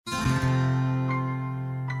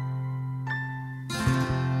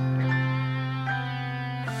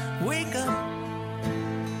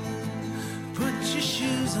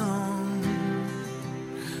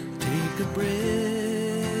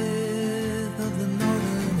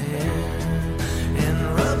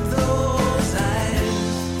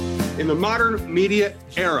In the modern media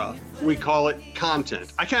era, we call it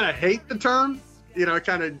content. I kind of hate the term.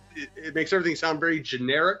 It makes everything sound very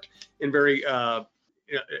generic and very, it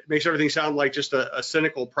makes everything sound like just a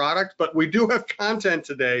cynical product. But we do have content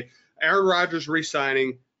today. Aaron Rodgers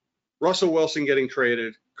re-signing, Russell Wilson getting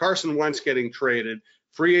traded, Carson Wentz getting traded,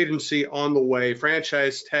 free agency on the way,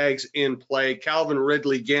 franchise tags in play, Calvin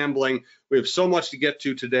Ridley gambling. We have so much to get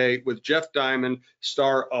to today with Jeff Diamond,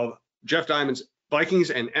 star of Jeff Diamond's Vikings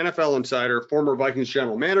and NFL Insider, former Vikings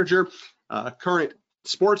general manager, current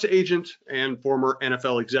sports agent, and former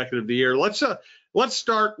NFL Executive of the Year. Let's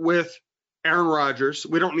start with Aaron Rodgers.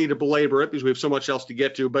 We don't need to belabor it because we have so much else to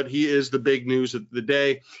get to, but he is the big news of the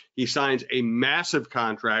day. He signs a massive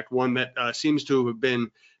contract, one that seems to have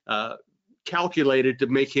been calculated to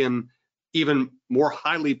make him even more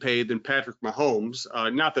highly paid than Patrick Mahomes.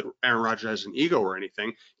 Not that Aaron Rodgers has an ego or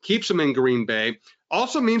anything. Keeps him in Green Bay.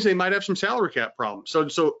 Also means they might have some salary cap problems.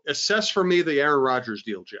 So assess for me the Aaron Rodgers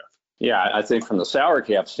deal, Jeff. Yeah, I think from the salary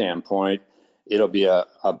cap standpoint, it'll be a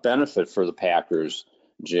benefit for the Packers,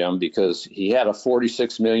 Jim, because he had a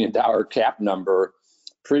 $46 million cap number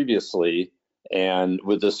previously. And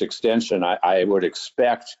with this extension, I would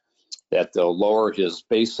expect that they'll lower his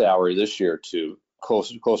base salary this year to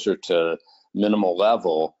closer to minimal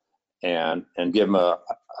level and give him a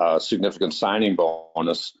significant signing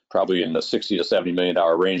bonus, probably in the $60 to $70 million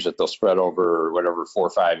range that they'll spread over whatever 4 or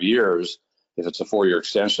 5 years. If it's a 4-year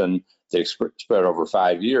extension, they spread over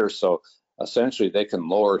 5 years. So essentially they can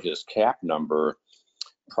lower his cap number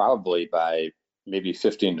probably by maybe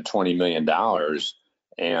 $15 to $20 million.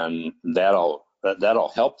 And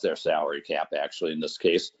that'll help their salary cap actually in this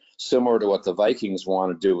case, similar to what the Vikings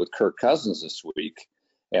want to do with Kirk Cousins this week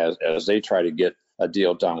as they try to get a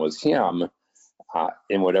deal done with him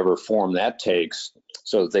in whatever form that takes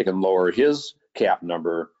so that they can lower his cap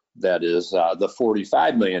number. That is the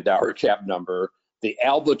 $45 million cap number, the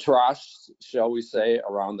albatross, shall we say,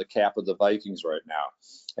 around the cap of the Vikings right now.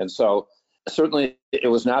 And so certainly it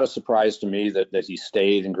was not a surprise to me that he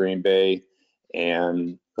stayed in Green Bay,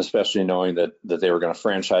 and especially knowing that they were going to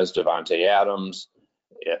franchise Devontae Adams.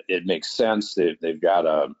 It makes sense. They've got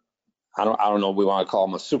I don't know if we want to call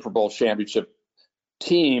them a Super Bowl championship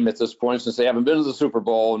team at this point, since they haven't been to the Super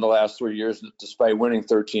Bowl in the last 3 years, despite winning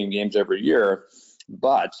 13 games every year.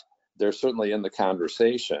 But they're certainly in the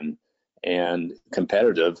conversation and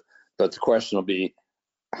competitive. But the question will be,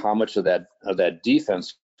 how much of that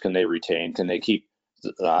defense can they retain? Can they keep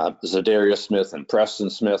Zadarius Smith and Preston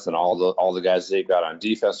Smith and all the guys they got on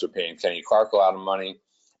defense? They're paying Kenny Clark a lot of money.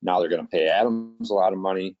 Now they're going to pay Adams a lot of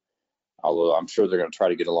money, although I'm sure they're going to try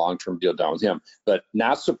to get a long-term deal done with him. But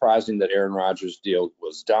not surprising that Aaron Rodgers' deal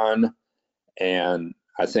was done. And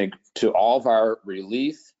I think to all of our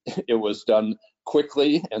relief, it was done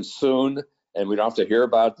quickly and soon, and we don't have to hear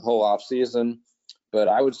about it the whole offseason. But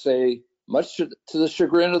I would say, much to the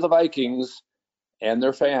chagrin of the Vikings and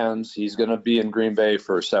their fans, he's going to be in Green Bay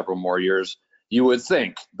for several more years, you would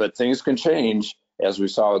think. But things can change, as we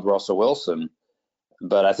saw with Russell Wilson.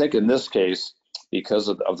 But I think in this case, because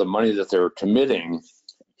of the money that they're committing,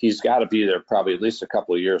 he's got to be there probably at least a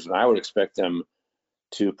couple of years. And I would expect them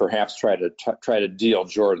to perhaps try to deal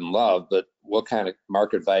Jordan Love. But what kind of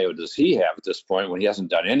market value does he have at this point when he hasn't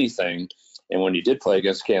done anything? And when he did play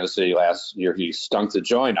against Kansas City last year, he stunk the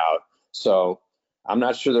joint out. So I'm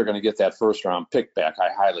not sure they're going to get that first-round pick back. I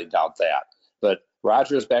highly doubt that. But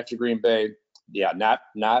Rodgers back to Green Bay, yeah,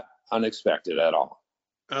 not unexpected at all.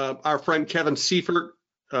 Our friend Kevin Seifert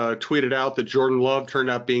tweeted out that Jordan Love turned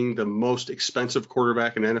out being the most expensive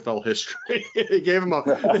quarterback in NFL history. They gave him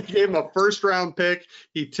a first-round pick.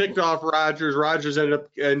 He ticked off Rodgers. Rodgers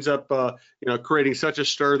ends up creating such a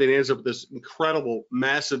stir that he ends up with this incredible,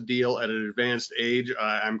 massive deal at an advanced age.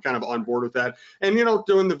 I'm kind of on board with that. And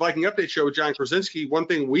doing the Viking Update show with John Krasinski, one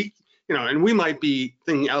thing we might be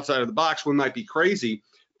thinking outside of the box, we might be crazy,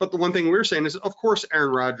 but the one thing we're saying is, of course,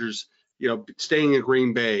 Aaron Rodgers, staying in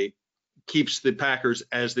Green Bay keeps the Packers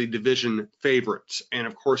as the division favorites. And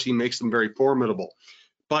of course, he makes them very formidable.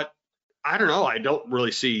 But I don't know. I don't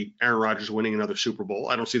really see Aaron Rodgers winning another Super Bowl.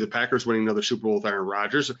 I don't see the Packers winning another Super Bowl with Aaron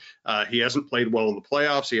Rodgers. He hasn't played well in the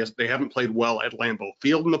playoffs. They haven't played well at Lambeau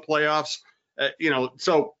Field in the playoffs.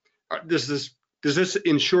 So does this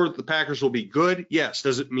ensure that the Packers will be good? Yes.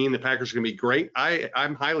 Does it mean the Packers are going to be great?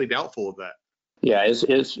 I'm highly doubtful of that. Yeah, it's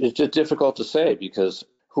just difficult to say, because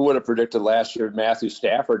who would have predicted last year Matthew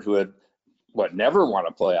Stafford, who had never won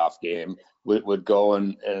a playoff game, would go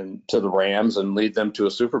and to the Rams and lead them to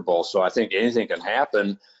a Super Bowl. So I think anything can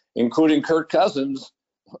happen, including Kirk Cousins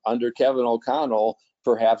under Kevin O'Connell,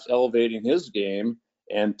 perhaps elevating his game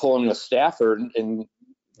and pulling a Stafford and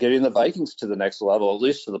getting the Vikings to the next level, at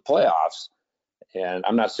least to the playoffs. And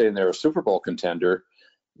I'm not saying they're a Super Bowl contender,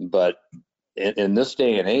 but in this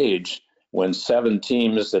day and age, when 7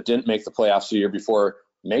 teams that didn't make the playoffs the year before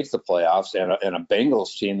make the playoffs, and a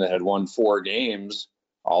Bengals team that had won 4 games,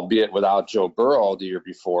 albeit without Joe Burrow the year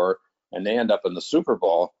before, and they end up in the Super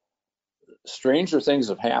Bowl, stranger things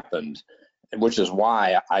have happened, which is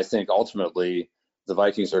why I think ultimately the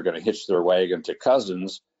Vikings are going to hitch their wagon to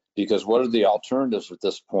Cousins, because what are the alternatives at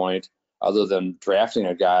this point other than drafting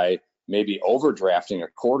a guy, maybe overdrafting a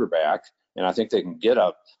quarterback? And I think they can get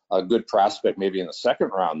a good prospect maybe in the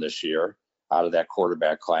 2nd round this year out of that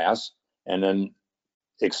quarterback class, and then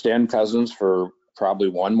extend Cousins for probably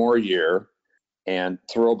 1 more year and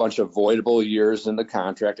throw a bunch of voidable years in the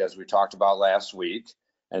contract, as we talked about last week.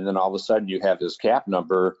 And then all of a sudden you have his cap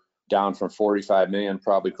number down from 45 million,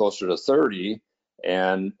 probably closer to 30.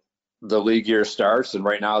 And the league year starts, and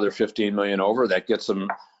right now they're 15 million over. That gets them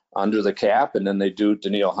under the cap. And then they do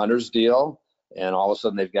Danielle Hunter's deal, and all of a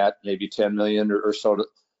sudden they've got maybe 10 million or so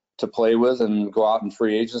to play with, and go out in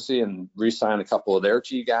free agency and re-sign a couple of their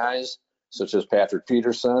key guys, such as Patrick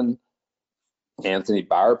Peterson, Anthony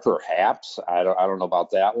Barr, perhaps. I don't know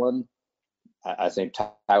about that one. I think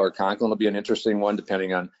Tyler Conklin will be an interesting one,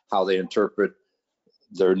 depending on how they interpret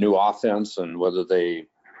their new offense and whether they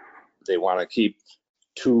want to keep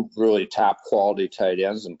 2 really top quality tight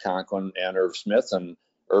ends in Conklin and Irv Smith. And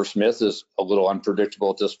Irv Smith is a little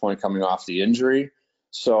unpredictable at this point, coming off the injury.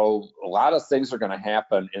 So a lot of things are going to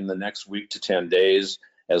happen in the next week to 10 days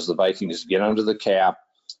as the Vikings get under the cap,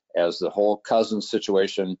 as the whole Cousins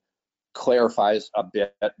situation clarifies a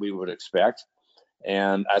bit, we would expect.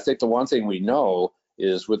 And I think the one thing we know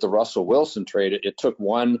is with the Russell Wilson trade, it took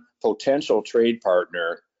one potential trade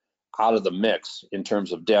partner out of the mix in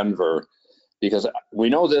terms of Denver, because we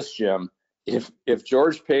know this, Jim, if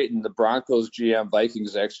George Paton, the Broncos GM,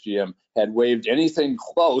 Vikings ex-GM, had waived anything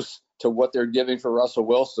close to what they're giving for Russell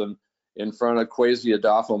Wilson in front of Kwesi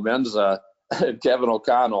Adolfo-Mensa and Kevin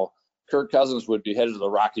O'Connell, Kirk Cousins would be headed to the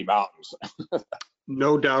Rocky Mountains.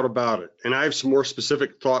 No doubt about it. And I have some more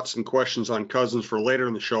specific thoughts and questions on Cousins for later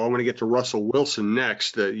in the show. I want to get to Russell Wilson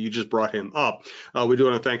next. You just brought him up. We do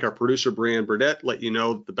want to thank our producer, Brianne Burdett. Let you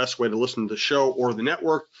know the best way to listen to the show or the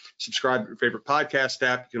network. Subscribe to your favorite podcast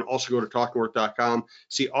app. You can also go to talknorth.com,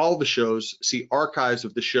 see all the shows, see archives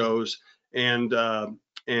of the shows, and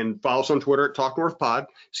follow us on Twitter at TalkNorthPod.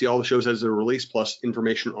 See all the shows as they're released, plus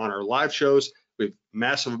information on our live shows. We have a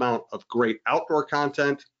massive amount of great outdoor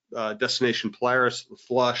content. Destination Polaris,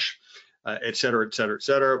 Flush, et cetera, et cetera, et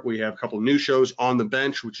cetera. We have a couple of new shows, On the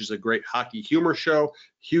Bench, which is a great hockey humor show,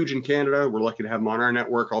 huge in Canada. We're lucky to have him on our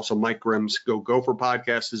network. Also, Mike Grimm's Go Gopher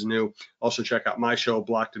podcast is new. Also, check out my show,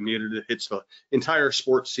 Blocked and Muted. It hits the entire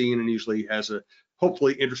sports scene and usually has a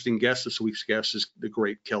hopefully interesting guest. This week's guest is the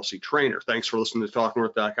great Kelsey Trainer. Thanks for listening to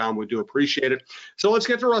TalkNorth.com. We do appreciate it. So let's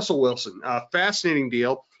get to Russell Wilson. Fascinating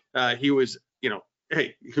deal. He was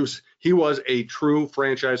a true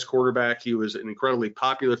franchise quarterback. He was an incredibly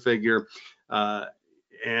popular figure,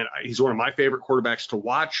 and he's one of my favorite quarterbacks to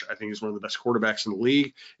watch. I think he's one of the best quarterbacks in the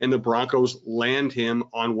league, and the Broncos land him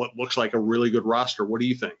on what looks like a really good roster. What do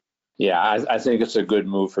you think? Yeah, I think it's a good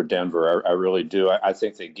move for Denver. I really do. I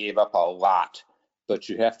think they gave up a lot, but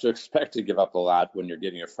you have to expect to give up a lot when you're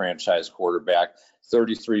getting a franchise quarterback,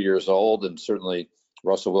 33 years old, and certainly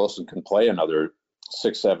Russell Wilson can play another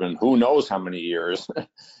 6, 7, who knows how many years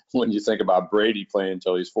when you think about Brady playing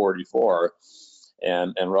until he's 44.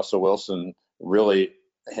 And Russell Wilson really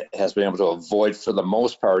has been able to avoid, for the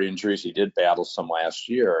most part, injuries. He did battle some last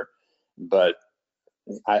year, but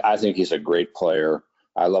I think he's a great player.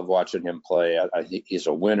 I love watching him play. I think he's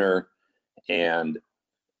a winner. And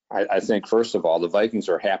I think, first of all, the Vikings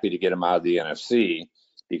are happy to get him out of the NFC,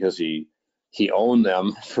 because he owned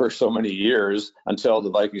them for so many years until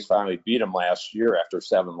the Vikings finally beat him last year after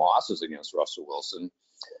 7 losses against Russell Wilson.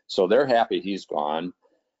 So they're happy he's gone.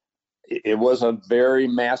 It was a very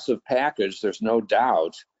massive package, there's no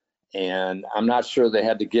doubt. And I'm not sure they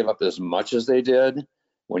had to give up as much as they did.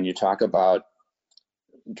 When you talk about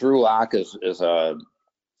Drew Lock is a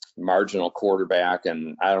marginal quarterback,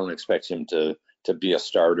 and I don't expect him to be a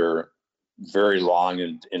starter very long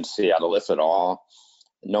in Seattle, if at all.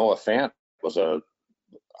 Noah Fant was a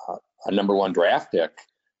number 1 draft pick,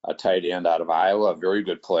 a tight end out of Iowa, a very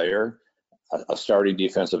good player, a starting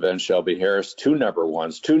defensive end, Shelby Harris, 2 number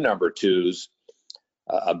 1s, 2 number 2s,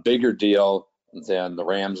 a bigger deal than the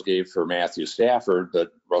Rams gave for Matthew Stafford,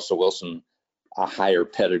 but Russell Wilson, a higher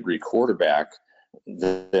pedigree quarterback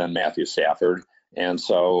than Matthew Stafford. And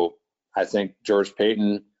so I think George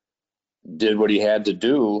Paton did what he had to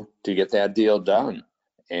do to get that deal done.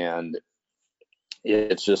 And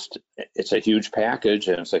it's a huge package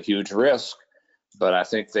and it's a huge risk. But I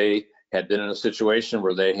think they had been in a situation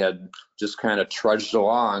where they had just kind of trudged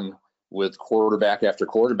along with quarterback after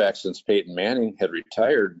quarterback since Peyton Manning had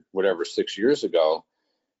retired, 6 years ago.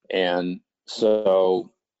 And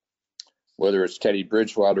so whether it's Teddy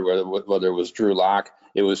Bridgewater, whether it was Drew Lock,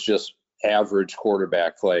 it was just average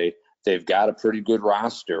quarterback play. They've got a pretty good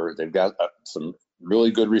roster. They've got some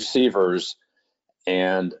really good receivers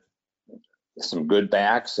and some good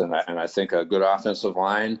backs, and I think a good offensive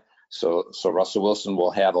line. So Russell Wilson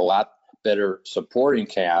will have a lot better supporting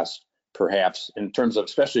cast, perhaps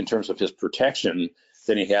especially in terms of his protection,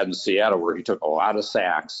 than he had in Seattle, where he took a lot of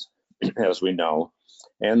sacks, as we know.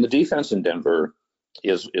 And the defense in Denver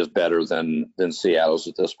is better than Seattle's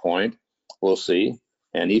at this point. We'll see.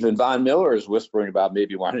 And even Von Miller is whispering about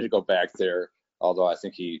maybe wanting to go back there, although I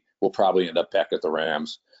think he will probably end up back at the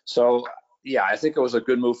Rams. So, yeah, I think it was a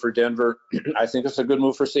good move for Denver. I think it's a good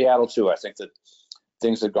move for Seattle, too. I think that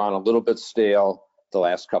things have gone a little bit stale the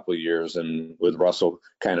last couple of years, and with Russell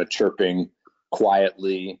kind of chirping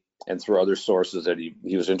quietly and through other sources that he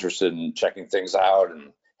was interested in checking things out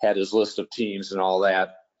and had his list of teams and all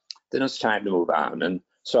that, then it's time to move on. And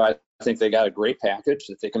so I think they got a great package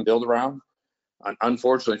that they can build around.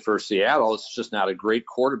 Unfortunately for Seattle, it's just not a great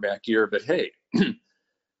quarterback year, but hey,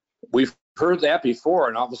 we've heard that before,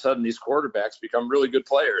 and all of a sudden these quarterbacks become really good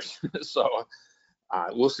players. So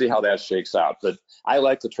we'll see how that shakes out. But I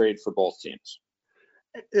like the trade for both teams.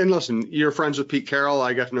 And listen, you're friends with Pete Carroll.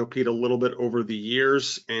 I got to know Pete a little bit over the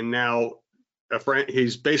years, and now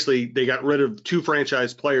they got rid of two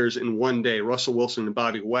franchise players in one day, Russell Wilson and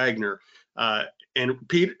Bobby Wagner. And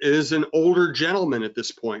Pete is an older gentleman at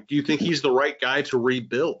this point. Do you think he's the right guy to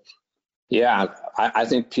rebuild? Yeah, I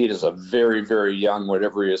think Pete is a very, very young,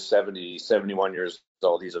 whatever he is, 70, 71 years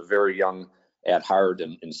old. He's a very young at heart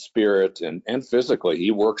and in spirit and physically.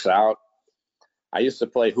 He works out. I used to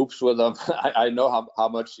play hoops with him. I know how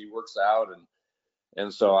much he works out.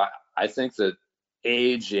 And so I think that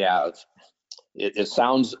age, yeah, it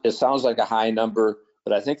sounds like a high number,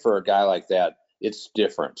 but I think for a guy like that, it's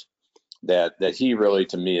different. That he really,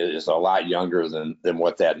 to me, is a lot younger than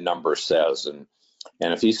what that number says. And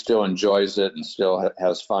if he still enjoys it and still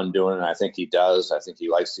has fun doing it, I think he does. I think he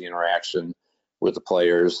likes the interaction with the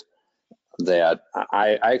players. That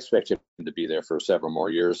I expect him to be there for several more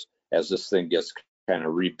years as this thing gets kind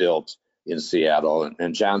of rebuilt in Seattle.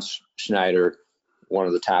 And John Schneider, one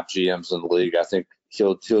of the top GMs in the league, I think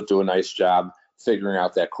he'll do a nice job figuring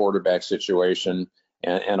out that quarterback situation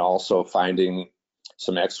and also finding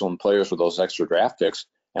some excellent players with those extra draft picks.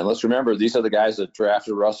 And let's remember, these are the guys that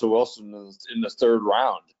drafted Russell Wilson in the third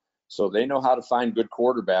round. So they know how to find good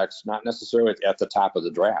quarterbacks, not necessarily at the top of the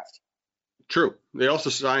draft. True. They also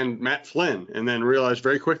signed Matt Flynn and then realized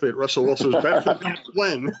very quickly that Russell Wilson was better than Matt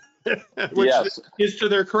Flynn, which is to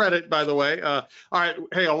their credit, by the way. All right.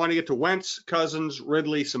 Hey, I want to get to Wentz, Cousins,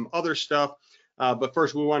 Ridley, some other stuff. But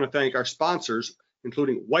first, we want to thank our sponsors,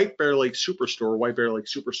 including White Bear Lake Superstore,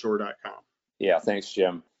 whitebearlakesuperstore.com. Yeah, thanks,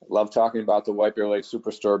 Jim. Love talking about the White Bear Lake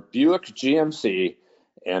Superstore. Buick GMC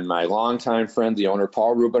and my longtime friend, the owner,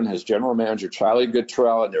 Paul Rubin, his general manager, Charlie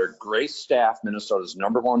Goodtrell, and their great staff, Minnesota's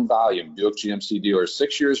 #1 volume Buick GMC dealer,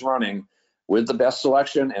 6 years running with the best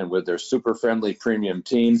selection and with their super friendly premium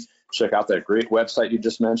team. Check out that great website you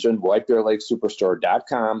just mentioned,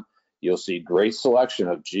 whitebearlakesuperstore.com. You'll see great selection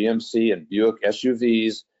of GMC and Buick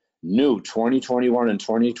SUVs, new 2021 and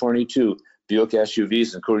 2022 Buick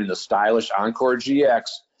SUVs, including the stylish Encore GX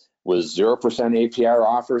with 0% APR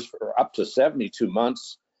offers for up to 72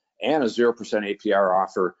 months and a 0% APR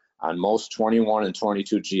offer on most 21 and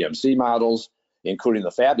 22 GMC models, including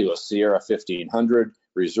the fabulous Sierra 1500.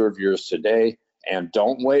 Reserve yours today. And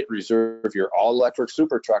don't wait, reserve your all-electric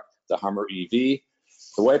super truck, the Hummer EV.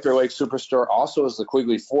 The White Bear Lake Superstore also is the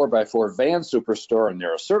Quigley 4x4 van superstore, and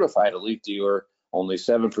they're a certified elite dealer. Only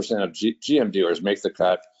 7% of GM dealers make the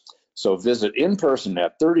cut. So visit in person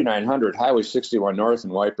at 3900 Highway 61 North in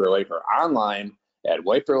White Bear Lake or online at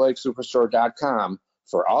whitebearlakesuperstore.com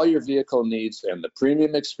for all your vehicle needs and the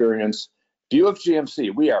premium experience. Buick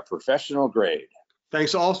GMC, we are professional grade.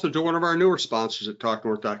 Thanks also to one of our newer sponsors at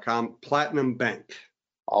TalkNorth.com, Platinum Bank.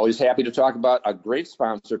 Always happy to talk about a great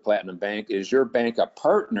sponsor. Platinum Bank. Is your bank a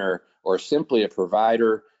partner or simply a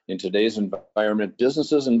provider? In today's environment,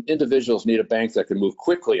 businesses and individuals need a bank that can move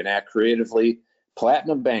quickly and act creatively.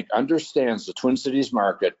 Platinum Bank understands the Twin Cities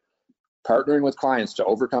market, partnering with clients to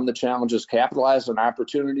overcome the challenges, capitalize on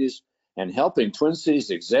opportunities, and helping Twin Cities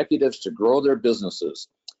executives to grow their businesses.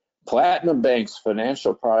 Platinum Bank's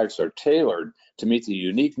financial products are tailored to meet the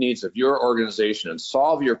unique needs of your organization and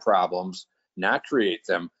solve your problems, not create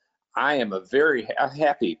them. I am a very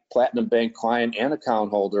happy Platinum Bank client and account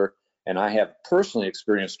holder, and I have personally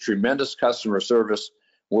experienced tremendous customer service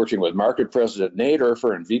working with Market President Nate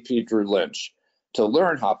Urfer and VP Drew Lynch. To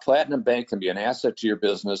learn how Platinum Bank can be an asset to your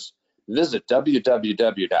business, visit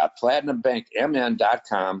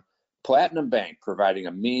www.platinumbankmn.com. Platinum Bank, providing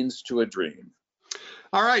a means to a dream.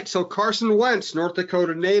 All right, so Carson Wentz, North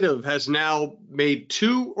Dakota native, has now made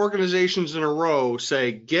 2 organizations in a row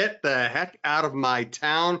say, get the heck out of my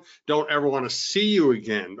town. Don't ever want to see you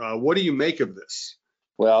again. What do you make of this?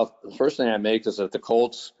 Well, the first thing I make is that the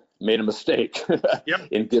Colts made a mistake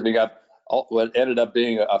in giving up what ended up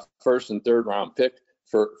being a first and third round pick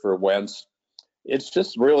for Wentz. It's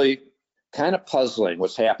just really kind of puzzling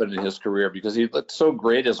what's happened in his career, because he looked so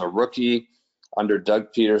great as a rookie under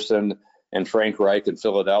Doug Peterson and Frank Reich in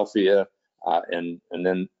Philadelphia, and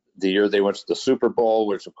then the year they went to the Super Bowl,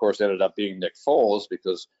 which of course ended up being Nick Foles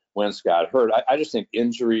because Wentz got hurt. I just think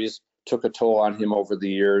injuries took a toll on him over the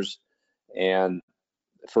years, and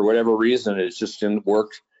for whatever reason, it just didn't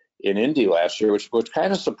work in Indy last year, which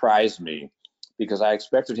kind of surprised me, because I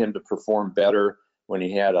expected him to perform better when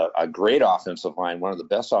he had a great offensive line, one of the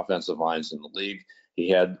best offensive lines in the league. He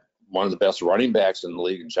had one of the best running backs in the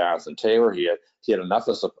league in Jonathan Taylor. He had enough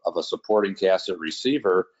of a supporting cast at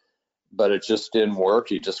receiver, but it just didn't work.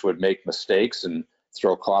 He just would make mistakes and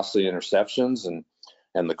throw costly interceptions.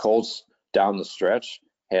 And the Colts down the stretch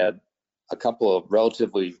had a couple of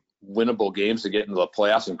relatively winnable games to get into the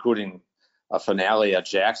playoffs, including a finale at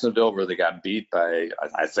Jacksonville where they got beat by,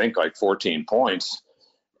 I think, like 14 points.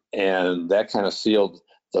 And that kind of sealed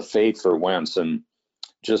the fate for Wentz. And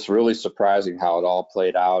just really surprising how it all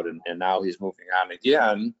played out. And now he's moving on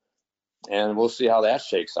again, and we'll see how that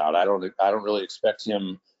shakes out. I don't really expect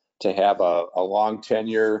him to have a long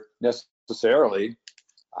tenure necessarily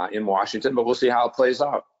in Washington, but we'll see how it plays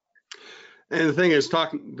out. And the thing is,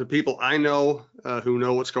 talking to people I know who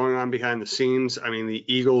know what's going on behind the scenes, I mean, the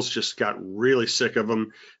Eagles just got really sick of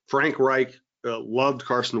him. Frank Reich loved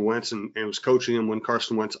Carson Wentz and was coaching him when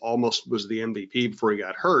Carson Wentz almost was the MVP before he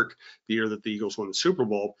got hurt the year that the Eagles won the Super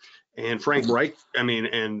Bowl. And Frank Reich, I mean,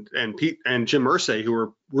 and Pete and Jim Irsay, who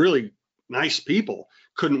were really nice people,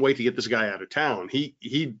 couldn't wait to get this guy out of town.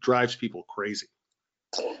 He drives people crazy.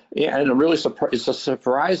 Yeah, and it's a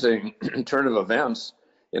surprising turn of events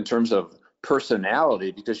in terms of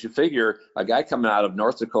personality, because you figure a guy coming out of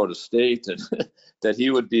North Dakota State that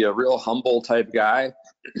he would be a real humble type guy,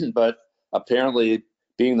 but apparently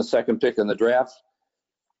being the second pick in the draft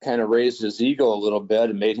kind of raised his ego a little bit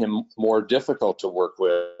and made him more difficult to work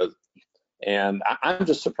with. And I'm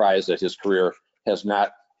just surprised that his career has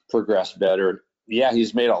not progressed better. Yeah,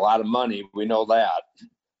 he's made a lot of money, we know that,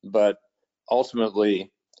 but ultimately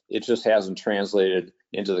it just hasn't translated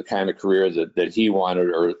into the kind of career that he wanted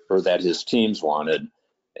or that his teams wanted.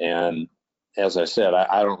 And as I said,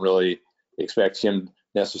 I don't really expect him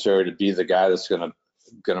necessarily to be the guy that's going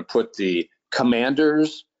to put the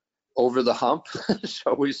Commanders over the hump,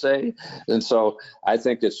 shall we say. And so I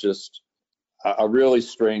think it's just a really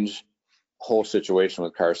strange whole situation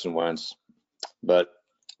with Carson Wentz, but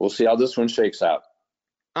we'll see how this one shakes out.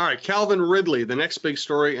 All right, Calvin Ridley, the next big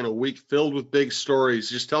story in a week filled with big stories.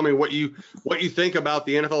 Just tell me what you think about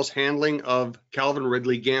the NFL's handling of Calvin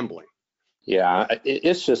Ridley gambling. Yeah,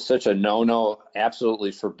 it's just such a no-no,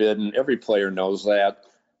 absolutely forbidden. Every player knows that.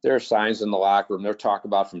 There are signs in the locker room. They're talking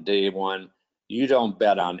about from day one, you don't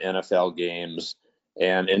bet on NFL games.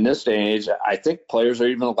 And in this day and age, I think players are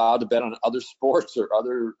even allowed to bet on other sports or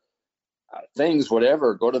other things,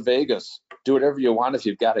 whatever. Go to Vegas, do whatever you want if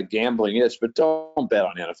you've got a gambling itch, but don't bet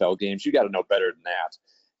on NFL games. You got to know better than that.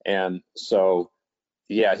 And so,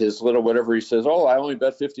 yeah, his little whatever he says, oh, I only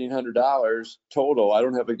bet $1,500 total. I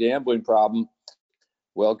don't have a gambling problem.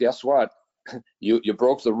 Well, guess what? You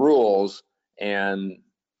broke the rules, and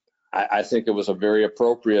I think it was a very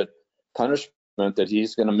appropriate punishment that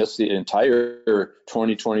he's going to miss the entire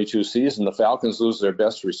 2022 season. The Falcons lose their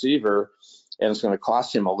best receiver, and it's going to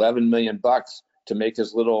cost him $11 million to make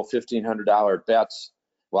his little $1,500 bets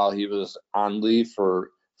while he was on leave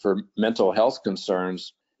for mental health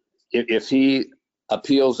concerns. If he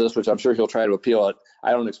appeals this, which I'm sure he'll try to appeal it,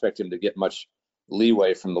 I don't expect him to get much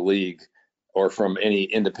leeway from the league or from any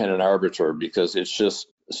independent arbiter, because it's just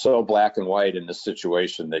so black and white in this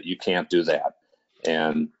situation that you can't do that.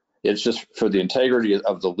 And it's just for the integrity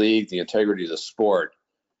of the league, the integrity of the sport,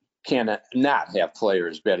 cannot not have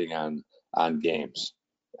players betting on games.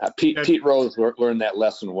 Pete Rose learned that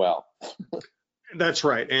lesson well. That's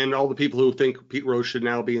right. And all the people who think Pete Rose should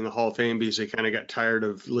now be in the Hall of Fame because they kind of got tired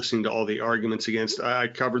of listening to all the arguments against. I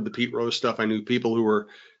covered the Pete Rose stuff. I knew people who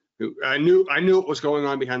I knew what was going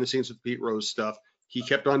on behind the scenes with Pete Rose stuff. he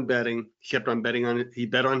kept on betting. He kept on betting on it. He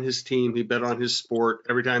bet on his team. He bet on his sport.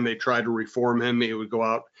 Every time they tried to reform him, he would go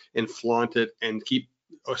out and flaunt it and keep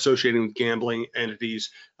associating with gambling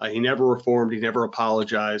entities. He never reformed. He never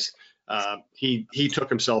apologized. He took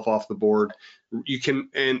himself off the board. You can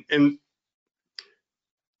and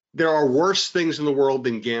there are worse things in the world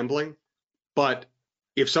than gambling, but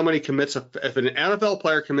if an NFL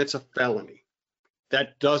player commits a felony,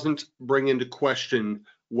 that doesn't bring into question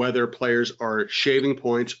whether players are shaving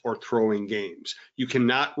points or throwing games. You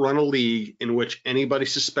cannot run a league in which anybody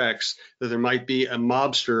suspects that there might be a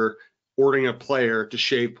mobster ordering a player to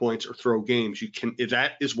shave points or throw games.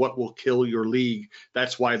 That is what will kill your league.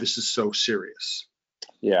 That's why this is so serious.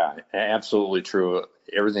 Yeah, absolutely true.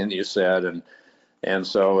 Everything that you said. And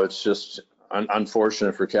so it's just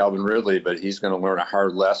unfortunate for Calvin Ridley, but he's going to learn a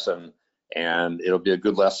hard lesson, and it'll be a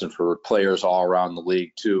good lesson for players all around the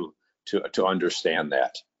league too, to understand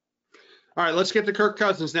that. All right, let's get to Kirk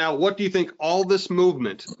Cousins now. What do you think all this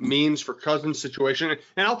movement means for Cousins' situation?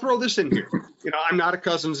 And I'll throw this in here. I'm not a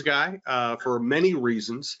Cousins guy for many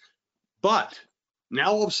reasons, but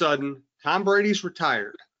now all of a sudden, Tom Brady's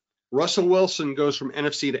retired. Russell Wilson goes from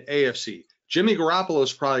NFC to AFC. Jimmy Garoppolo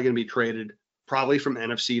is probably going to be traded, probably from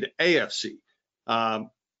NFC to AFC.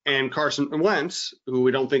 And Carson Wentz, who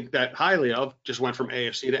we don't think that highly of, just went from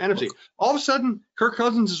AFC to NFC. All of a sudden, Kirk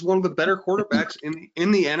Cousins is one of the better quarterbacks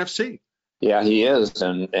in the NFC. Yeah, he is,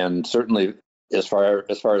 and certainly as far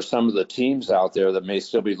as some of the teams out there that may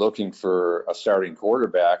still be looking for a starting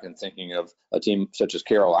quarterback and thinking of a team such as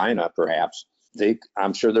Carolina, perhaps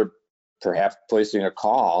I'm sure they're perhaps placing a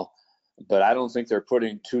call, but I don't think they're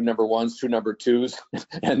putting two number ones, two number twos,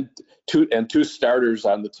 and two starters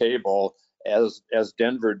on the table as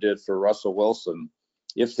Denver did for Russell Wilson.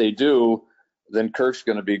 If they do, then Kirk's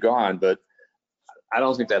going to be gone, but I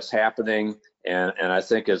don't think that's happening, and I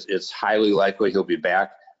think it's highly likely he'll be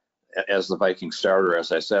back as the Viking starter.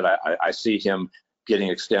 As I said, I see him getting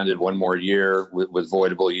extended one more year with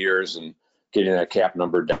voidable years and getting that cap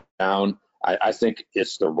number down. I think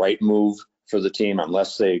it's the right move for the team,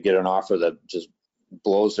 unless they get an offer that just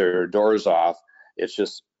blows their doors off. It's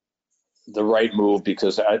just the right move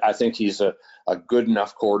because I think he's a good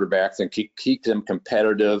enough quarterback that keep them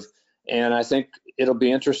competitive. And I think it'll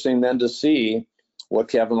be interesting then to see what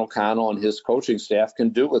Kevin O'Connell and his coaching staff can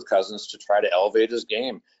do with Cousins to try to elevate his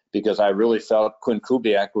game, because I really felt Quinn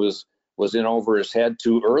Kubiak was in over his head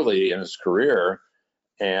too early in his career.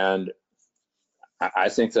 And I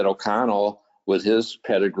think that O'Connell, with his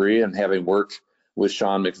pedigree and having worked with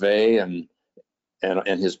Sean McVay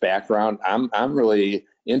and his background, I'm really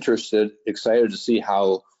excited to see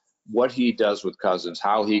what he does with Cousins,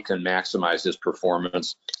 how he can maximize his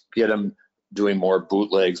performance, get him doing more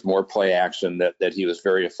bootlegs, more play action that he was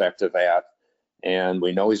very effective at. And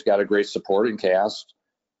we know he's got a great supporting cast,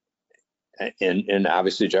 and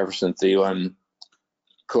obviously Jefferson, Thielen,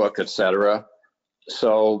 Cook, etc.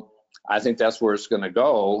 So I think that's where it's going to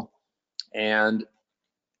go. And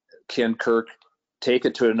can Kirk take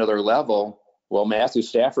it to another level? Well, Matthew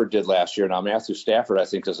Stafford did last year. Now, Matthew Stafford, I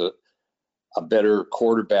think, is a better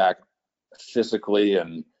quarterback physically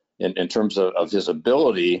and in terms of his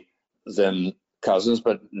ability than Cousins,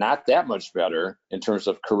 but not that much better in terms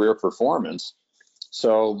of career performance.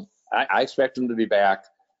 So I expect him to be back.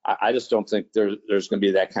 I just don't think there's going to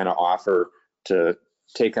be that kind of offer to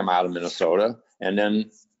take him out of Minnesota. And then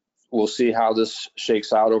we'll see how this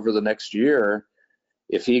shakes out over the next year.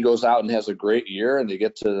 If he goes out and has a great year and they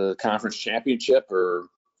get to the conference championship or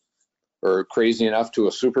crazy enough to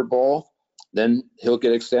a Super Bowl, then he'll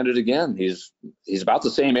get extended again. He's about the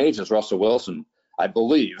same age as Russell Wilson, I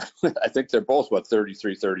believe. I think they're both,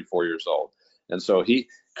 33, 34 years old. And so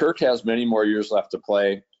Kirk has many more years left to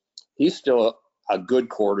play. He's still a good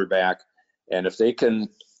quarterback. And if they can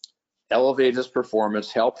elevate his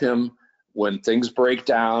performance, help him when things break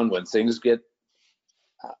down, when things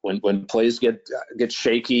when plays get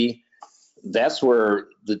shaky, that's where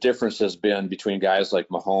the difference has been between guys like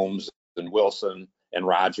Mahomes and Wilson and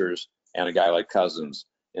Rodgers and a guy like Cousins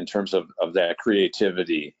in terms of that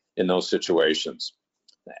creativity in those situations.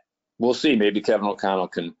 We'll see. Maybe Kevin O'Connell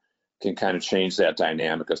can kind of change that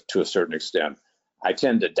dynamic to a certain extent. I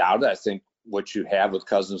tend to doubt it. I think what you have with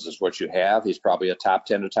Cousins is what you have. He's probably a top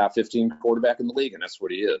 10 to top 15 quarterback in the league, and that's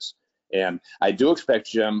what he is. And I do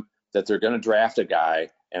expect, Jim, that they're going to draft a guy,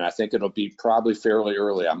 and I think it'll be probably fairly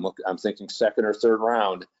early. I'm thinking second or third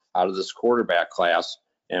round out of this quarterback class,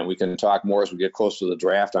 and we can talk more as we get close to the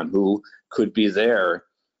draft on who could be there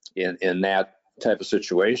in that type of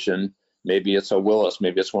situation. Maybe it's a Willis.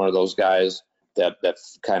 Maybe it's one of those guys that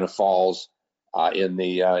kind of falls in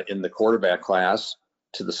the quarterback class.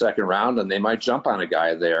 to the second round, and they might jump on a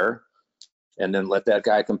guy there and then let that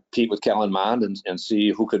guy compete with Kellen Mond and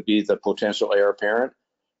see who could be the potential heir apparent.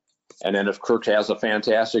 And then if Kirk has a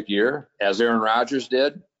fantastic year, as Aaron Rodgers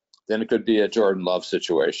did, then it could be a Jordan Love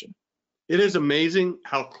situation. It is amazing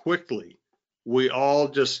how quickly we all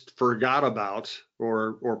just forgot about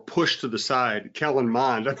or pushed to the side Kellen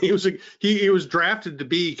Mond. I mean, he was drafted to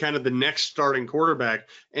be kind of the next starting quarterback,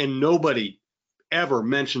 and nobody ever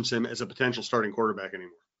mentions him as a potential starting quarterback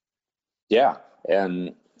anymore. Yeah,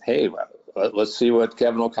 and hey, let's see what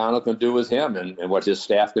Kevin O'Connell can do with him and what his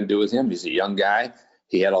staff can do with him. He's a young guy.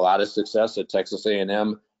 He had a lot of success at Texas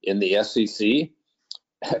A&M in the SEC.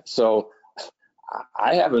 So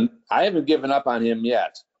I haven't given up on him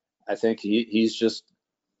yet. I think he's just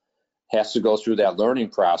has to go through that learning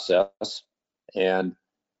process, and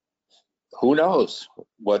who knows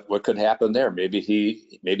what could happen there. Maybe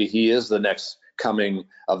he is the next coming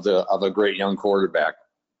of a great young quarterback.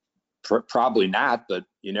 Probably not, but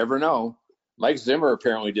you never know. Mike Zimmer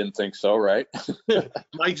apparently didn't think so, right?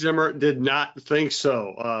 Mike Zimmer did not think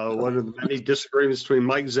so. One of the many disagreements between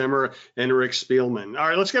Mike Zimmer and Rick Spielman. All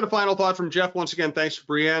right, let's get a final thought from Jeff. Once again, thanks to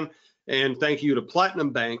Brienne, and thank you to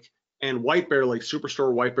Platinum Bank and White Bear Lake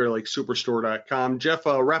Superstore, whitebearlakesuperstore.com. Jeff,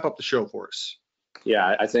 wrap up the show for us.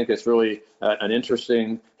 Yeah, I think it's really an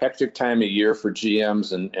interesting, hectic time of year for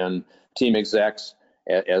GMs and team execs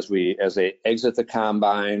as they exit the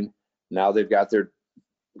combine. Now they've got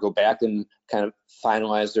go back and kind of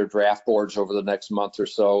finalize their draft boards over the next month or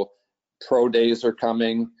so. Pro days are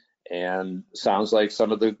coming, and sounds like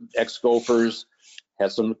some of the ex-Gophers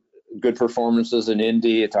had some good performances in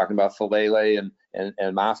Indy, talking about Falele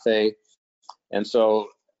and Mafe. And so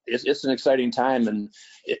it's an exciting time. And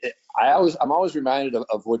I'm always reminded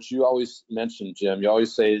of what you always mention, Jim. You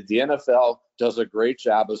always say the NFL does a great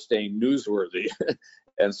job of staying newsworthy.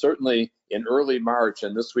 And certainly in early March,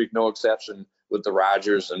 and this week no exception, with the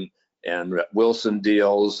Rodgers and Wilson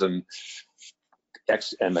deals and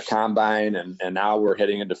the combine, and now we're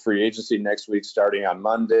heading into free agency next week, starting on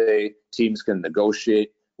Monday. Teams can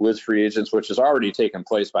negotiate with free agents, which has already taken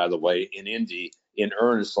place, by the way, in Indy in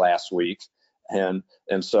earnest last week. And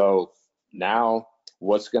so now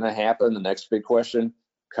what's going to happen? The next big question: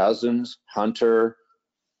 Cousins, Hunter,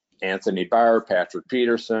 Anthony Barr, Patrick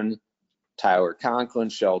Peterson, Tyler Conklin,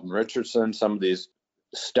 Sheldon Richardson, some of these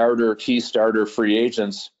key starter free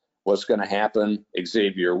agents. What's going to happen?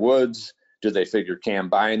 Xavier Woods, do they figure Cam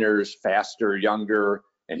Byners, faster, younger,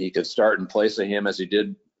 and he could start in place of him as he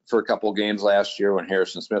did for a couple of games last year when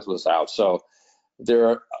Harrison Smith was out? So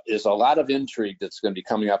there is a lot of intrigue that's going to be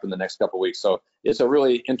coming up in the next couple of weeks. So it's a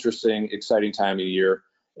really interesting, exciting time of year.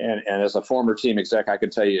 And as a former team exec, I can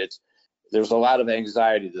tell you there's a lot of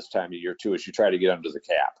anxiety this time of year too, as you try to get under the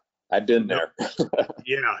cap. I've been there.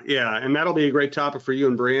 Yeah. And that'll be a great topic for you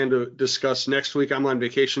and Brian to discuss next week. I'm on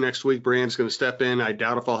vacation next week. Brian's going to step in. I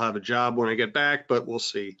doubt if I'll have a job when I get back, but we'll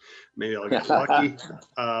see. Maybe I'll get lucky.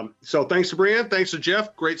 So thanks to Brian. Thanks to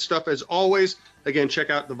Jeff. Great stuff as always. Again, check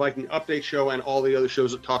out the Viking Update Show and all the other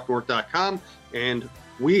shows at TalkNorth.com. And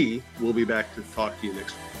we will be back to talk to you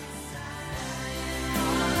next week.